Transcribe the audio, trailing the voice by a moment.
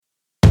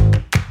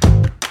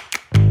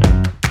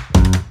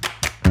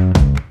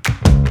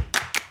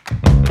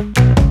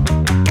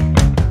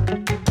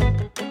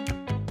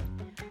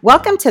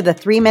Welcome to the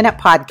 3-Minute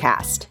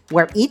Podcast,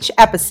 where each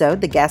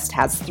episode the guest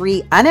has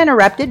 3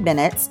 uninterrupted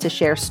minutes to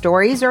share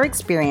stories or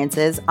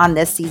experiences on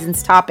this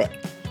season's topic.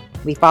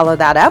 We follow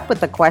that up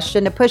with a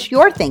question to push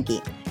your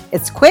thinking.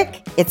 It's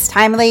quick, it's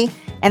timely,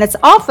 and it's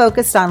all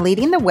focused on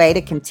leading the way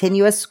to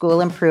continuous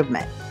school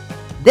improvement.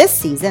 This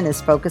season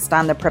is focused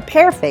on the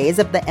prepare phase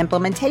of the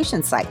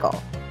implementation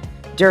cycle.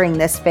 During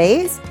this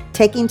phase,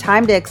 taking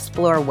time to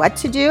explore what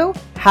to do,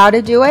 how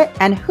to do it,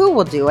 and who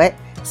will do it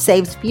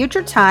saves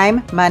future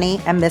time, money,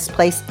 and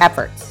misplaced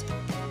efforts.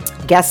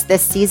 Guests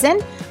this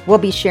season will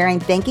be sharing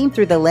thinking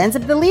through the lens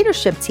of the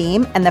leadership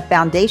team and the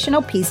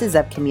foundational pieces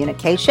of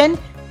communication,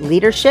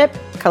 leadership,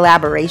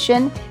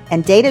 collaboration,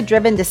 and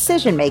data-driven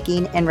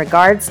decision-making in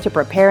regards to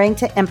preparing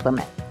to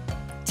implement.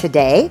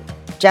 Today,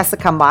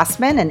 Jessica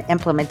Mossman, an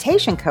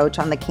implementation coach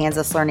on the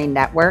Kansas Learning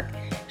Network,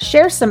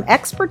 shares some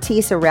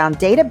expertise around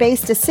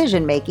database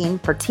decision-making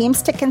for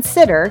teams to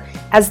consider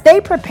as they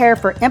prepare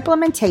for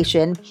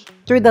implementation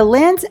through the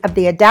lens of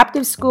the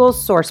Adaptive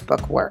Schools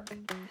Sourcebook work.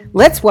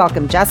 Let's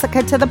welcome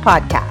Jessica to the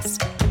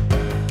podcast.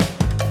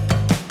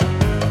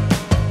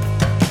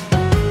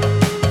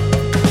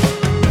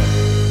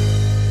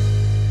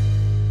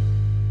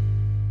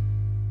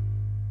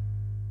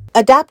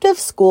 Adaptive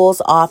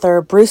Schools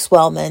author Bruce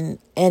Wellman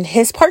and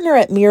his partner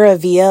at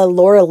Miravia,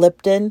 Laura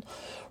Lipton,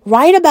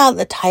 write about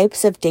the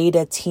types of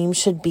data teams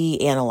should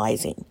be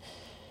analyzing.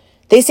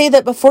 They say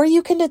that before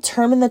you can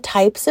determine the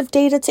types of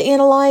data to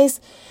analyze,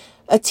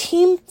 a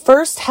team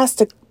first has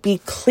to be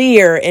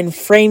clear in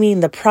framing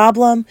the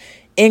problem,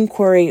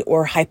 inquiry,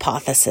 or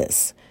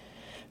hypothesis.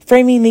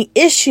 Framing the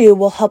issue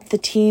will help the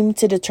team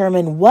to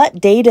determine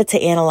what data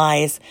to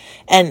analyze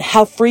and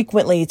how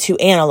frequently to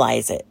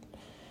analyze it.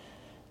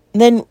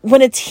 Then,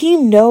 when a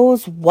team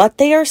knows what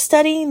they are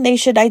studying, they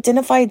should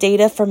identify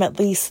data from at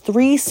least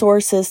 3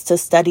 sources to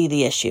study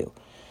the issue.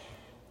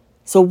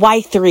 So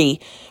why 3?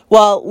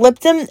 Well,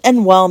 Lipton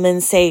and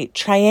Wellman say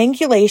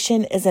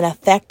triangulation is an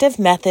effective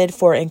method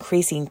for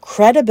increasing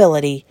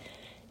credibility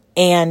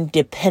and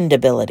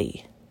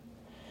dependability.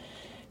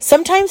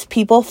 Sometimes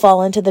people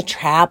fall into the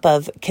trap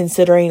of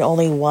considering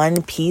only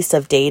one piece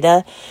of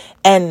data,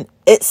 and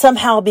it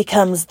somehow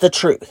becomes the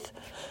truth.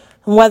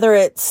 Whether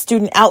it's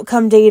student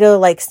outcome data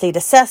like state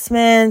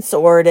assessments,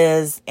 or it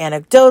is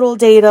anecdotal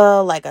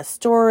data like a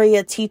story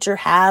a teacher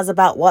has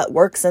about what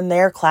works in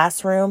their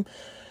classroom,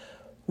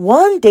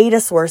 one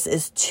data source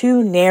is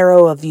too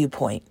narrow a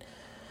viewpoint.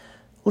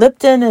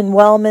 Lipton and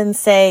Wellman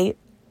say,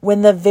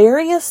 when the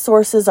various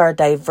sources are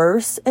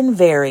diverse and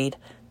varied,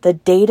 the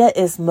data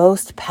is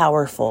most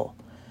powerful.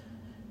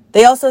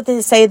 They also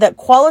say that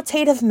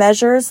qualitative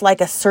measures like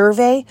a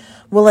survey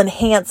will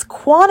enhance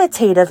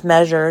quantitative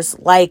measures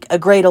like a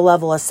grade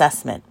level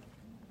assessment.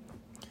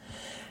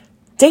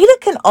 Data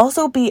can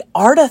also be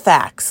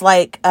artifacts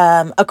like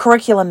a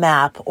curriculum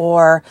map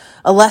or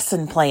a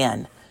lesson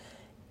plan.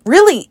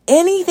 Really,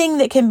 anything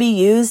that can be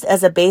used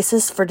as a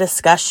basis for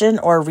discussion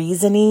or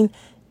reasoning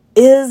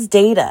is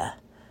data.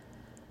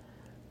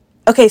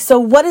 Okay, so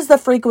what is the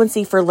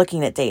frequency for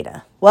looking at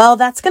data? Well,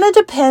 that's going to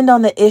depend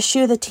on the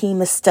issue the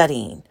team is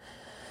studying.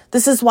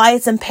 This is why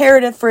it's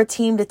imperative for a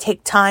team to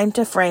take time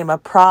to frame a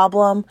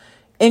problem,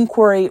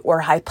 inquiry,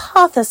 or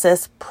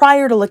hypothesis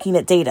prior to looking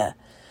at data.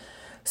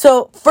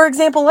 So, for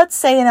example, let's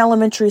say an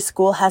elementary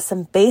school has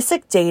some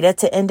basic data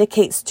to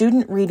indicate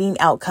student reading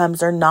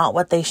outcomes are not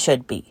what they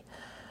should be.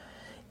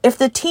 If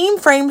the team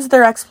frames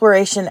their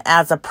exploration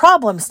as a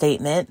problem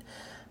statement,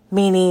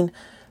 meaning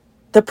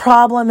the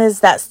problem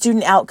is that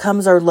student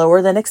outcomes are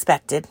lower than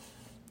expected,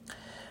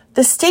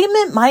 the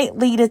statement might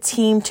lead a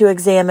team to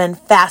examine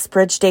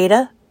FastBridge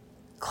data,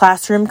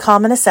 classroom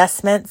common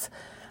assessments,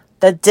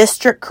 the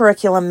district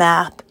curriculum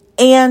map,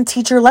 and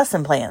teacher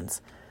lesson plans.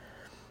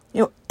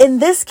 In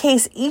this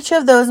case, each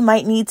of those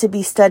might need to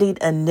be studied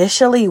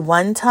initially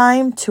one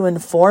time to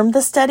inform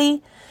the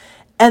study,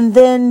 and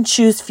then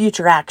choose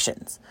future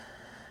actions.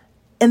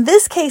 In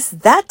this case,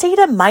 that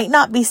data might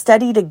not be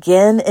studied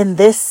again in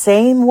this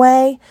same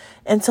way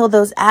until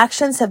those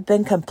actions have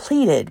been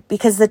completed,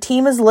 because the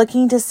team is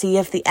looking to see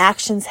if the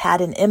actions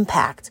had an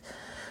impact.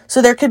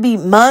 So there could be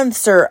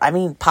months or,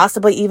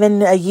 possibly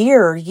even a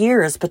year or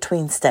years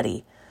between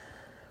study.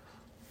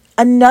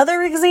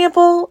 Another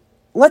example,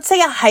 let's say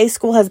a high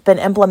school has been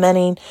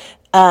implementing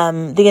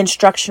the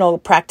instructional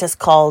practice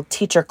called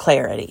teacher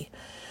clarity.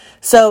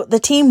 So the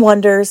team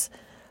wonders,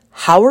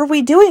 how are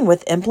we doing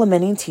with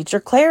implementing teacher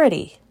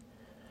clarity?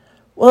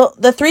 Well,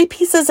 the 3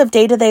 pieces of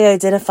data they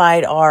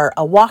identified are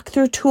a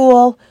walkthrough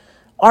tool,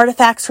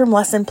 artifacts from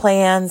lesson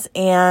plans,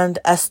 and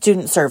a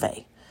student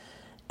survey.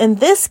 In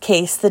this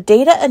case, the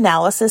data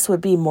analysis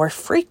would be more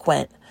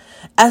frequent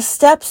as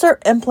steps are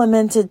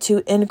implemented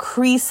to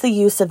increase the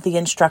use of the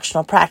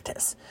instructional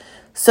practice.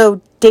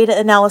 So data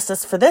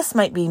analysis for this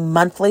might be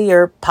monthly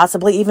or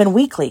possibly even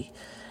weekly.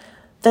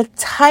 The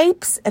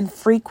types and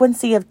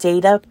frequency of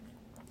data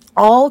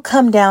all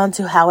come down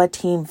to how a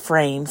team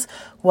frames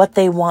what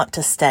they want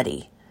to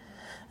study.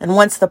 And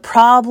once the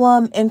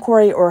problem,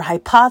 inquiry, or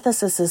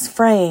hypothesis is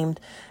framed,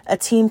 a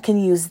team can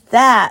use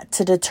that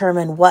to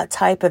determine what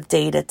type of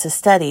data to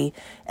study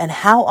and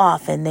how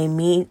often they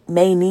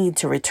may need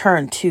to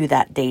return to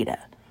that data.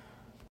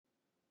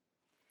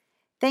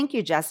 Thank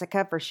you,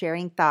 Jessica, for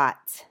sharing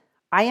thoughts.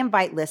 I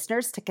invite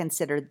listeners to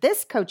consider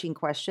this coaching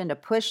question to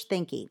push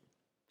thinking.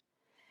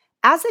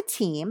 As a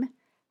team,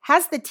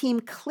 has the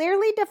team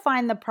clearly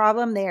defined the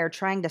problem they are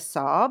trying to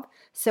solve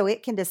so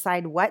it can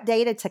decide what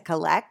data to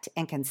collect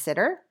and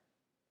consider?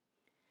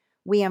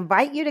 We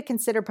invite you to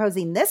consider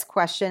posing this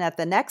question at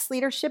the next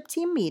leadership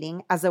team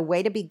meeting as a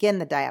way to begin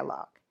the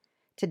dialogue.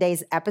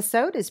 Today's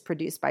episode is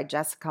produced by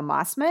Jessica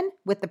Mossman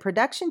with the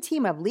production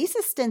team of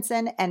Lisa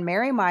Stinson and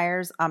Mary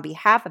Myers on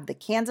behalf of the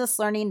Kansas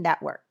Learning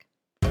Network.